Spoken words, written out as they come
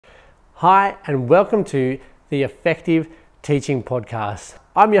Hi, and welcome to the Effective Teaching Podcast.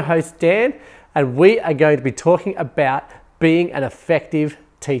 I'm your host, Dan, and we are going to be talking about being an effective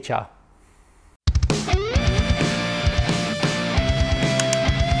teacher.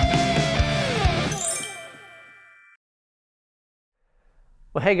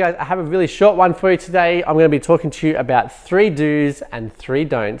 Well, hey guys, I have a really short one for you today. I'm going to be talking to you about 3 do's and 3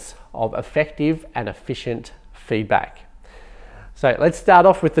 don'ts of effective and efficient feedback. So let's start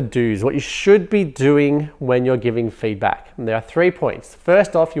off with the do's, what you should be doing when you're giving feedback. And there are 3 points.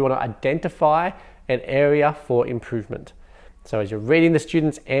 First off, you want to identify an area for improvement. So as you're reading the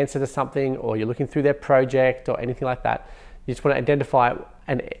student's answer to something, or you're looking through their project or anything like that, you just want to identify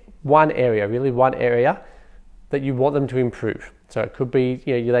one area that you want them to improve. So it could be,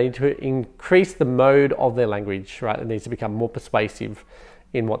 they need to increase the mode of their language, right? It needs to become more persuasive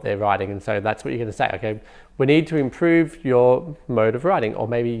in what they're writing. And so that's what you're going to say. Okay, we need to improve your mode of writing, or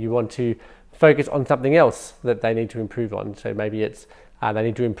maybe you want to focus on something else that they need to improve on. So maybe it's they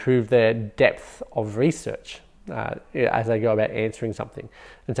need to improve their depth of research as they go about answering something.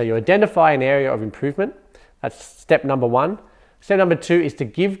 And so you identify an area of improvement. That's step number 1. Step number 2 is to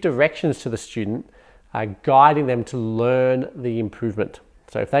give directions to the student, guiding them to learn the improvement.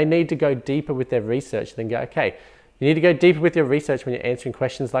 So if they need to go deeper with their research, then go, okay, you need to go deeper with your research when you're answering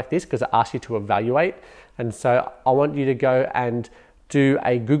questions like this, because it asks you to evaluate. And so I want you to go and do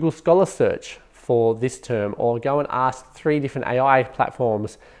a Google Scholar search for this term, or go and ask 3 different AI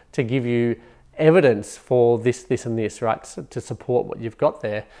platforms to give you evidence for this, and this, right? To support what you've got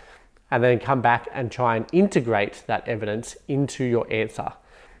there. And then come back and try and integrate that evidence into your answer,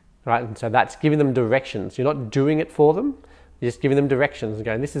 right? And so that's giving them directions. You're not doing it for them. You're just giving them directions and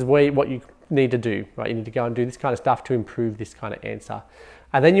going, this is what you need to do, right? You need to go and do this kind of stuff to improve this kind of answer.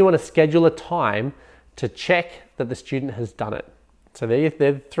 And then you want to schedule a time to check that the student has done it. So there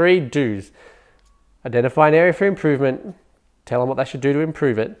are 3 do's. Identify an area for improvement, tell them what they should do to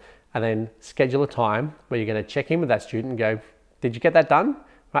improve it, and then schedule a time where you're going to check in with that student and go, did you get that done?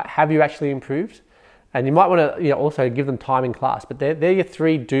 Right? Have you actually improved? And you might want to also give them time in class, but they're your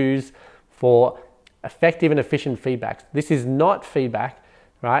 3 do's for effective and efficient feedback. This is not feedback,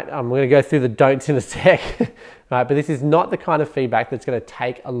 right? I'm going to go through the don'ts in a sec, right? But this is not the kind of feedback that's going to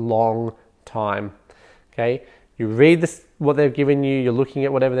take a long time, okay? You read what they've given you, you're looking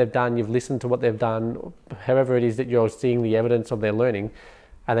at whatever they've done, you've listened to what they've done, however it is that you're seeing the evidence of their learning,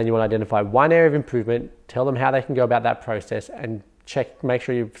 and then you want to identify one area of improvement, tell them how they can go about that process, and make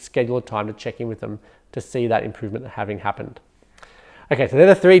sure you schedule a time to check in with them to see that improvement having happened. Okay, so they're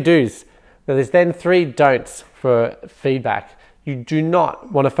the 3 do's. Now there's then 3 don'ts for feedback. You do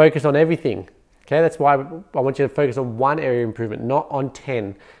not want to focus on everything. Okay, that's why I want you to focus on one area of improvement, not on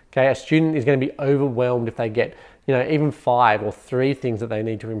 10. Okay, a student is going to be overwhelmed if they get, even 5 or 3 things that they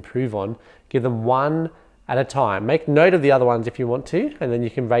need to improve on. Give them one at a time. Make note of the other ones if you want to, and then you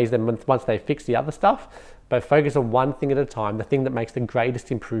can raise them once they fix the other stuff. But focus on one thing at a time, the thing that makes the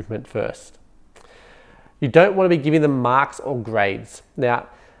greatest improvement first. You don't want to be giving them marks or grades. Now,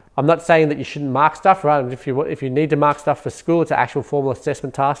 I'm not saying that you shouldn't mark stuff, right? If you need to mark stuff for school, it's an actual formal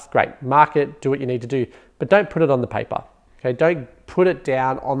assessment task, great. Mark it, do what you need to do, but don't put it on the paper, okay? Don't put it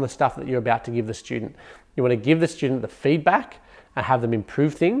down on the stuff that you're about to give the student. You want to give the student the feedback and have them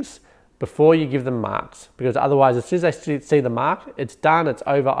improve things before you give them marks, because otherwise, as soon as they see the mark, it's done, it's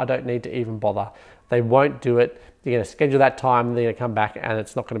over, I don't need to even bother. They won't do it. You're going to schedule that time, they're going to come back and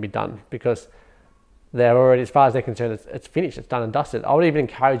it's not going to be done, because they're already, as far as they're concerned, it's finished, it's done and dusted. I would even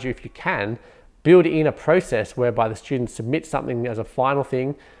encourage you, if you can, build in a process whereby the students submit something as a final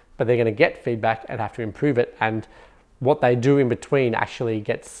thing, but they're going to get feedback and have to improve it, and what they do in between actually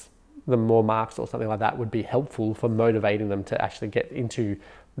gets them more marks or something like that would be helpful for motivating them to actually get into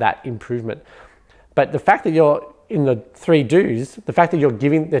that improvement. But the fact that you're in the 3 do's, the fact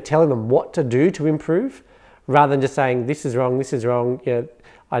that they're telling them what to do to improve, rather than just saying, this is wrong,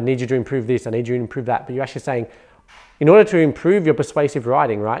 I need you to improve this, I need you to improve that. But you're actually saying, in order to improve your persuasive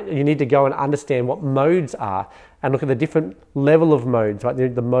writing, right, you need to go and understand what modes are and look at the different level of modes, right,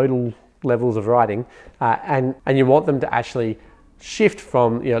 the modal levels of writing, and you want them to actually shift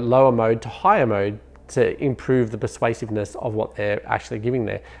from lower mode to higher mode to improve the persuasiveness of what they're actually giving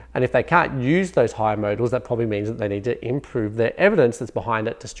there. And if they can't use those higher modals, that probably means that they need to improve their evidence that's behind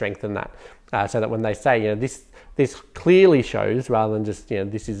it to strengthen that, so that when they say, this clearly shows, rather than just,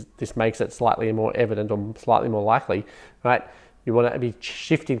 this makes it slightly more evident or slightly more likely, right? You want to be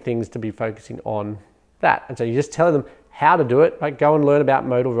shifting things to be focusing on that. And so you're just telling them how to do it, right? Go and learn about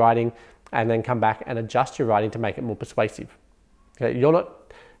modal writing and then come back and adjust your writing to make it more persuasive. Okay? You're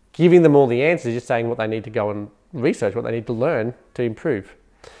not giving them all the answers, just saying what they need to go and research, what they need to learn to improve.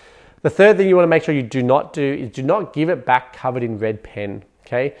 The third thing you want to make sure you do not do is do not give it back covered in red pen,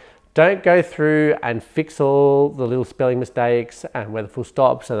 okay? Don't go through and fix all the little spelling mistakes and where the full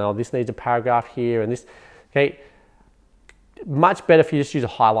stops and oh, this needs a paragraph here and this, okay? Much better if you just use a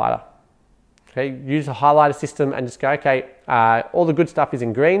highlighter, okay? Use a highlighter system and just go, okay, all the good stuff is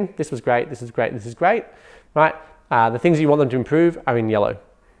in green. This was great, this is great, this is great, right? The things you want them to improve are in yellow.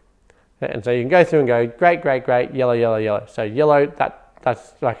 And so you can go through and go, great, great, great, yellow, yellow, yellow. So yellow,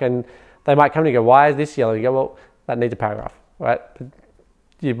 that's like, and they might come to you and go, why is this yellow? You go, well, that needs a paragraph, right? But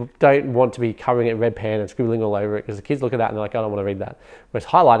you don't want to be covering it in red pen and scribbling all over it because the kids look at that and they're like, I don't want to read that. Whereas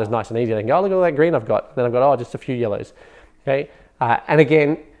highlight is nice and easy. They can go, oh, look at all that green I've got. Then I've got, oh, just a few yellows, okay? And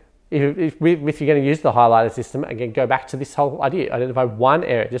again, if you're going to use the highlighter system, again, go back to this whole idea. Identify one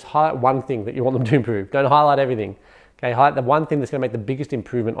area, just highlight one thing that you want them to improve. Don't highlight everything. Okay, highlight the one thing that's going to make the biggest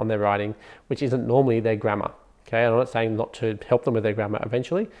improvement on their writing, which isn't normally their grammar. Okay, I'm not saying not to help them with their grammar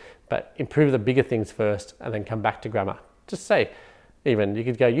eventually, but improve the bigger things first and then come back to grammar. Just say, even, you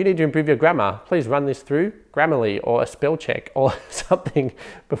could go, you need to improve your grammar. Please run this through Grammarly or a spell check or something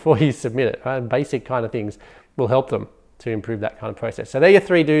before you submit it. Right? Basic kind of things will help them to improve that kind of process. So they're your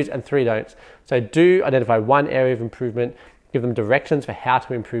 3 do's and 3 don'ts. So do identify one area of improvement, give them directions for how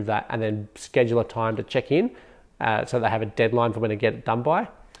to improve that, and then schedule a time to check in so they have a deadline for when to get it done by.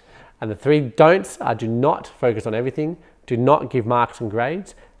 And the 3 don'ts are do not focus on everything, do not give marks and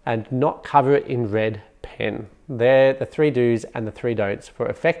grades, and not cover it in red pen. They're the 3 do's and the 3 don'ts for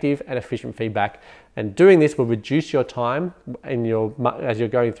effective and efficient feedback. And doing this will reduce your time in as you're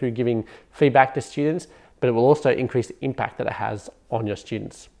going through giving feedback to students, but it will also increase the impact that it has on your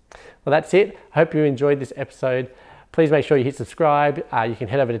students. Well, that's it. I hope you enjoyed this episode. Please make sure you hit subscribe. You can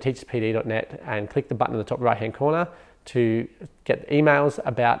head over to teacherspd.net and click the button in the top right-hand corner to get emails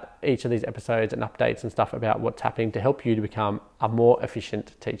about each of these episodes and updates and stuff about what's happening to help you to become a more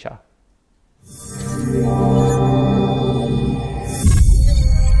efficient teacher.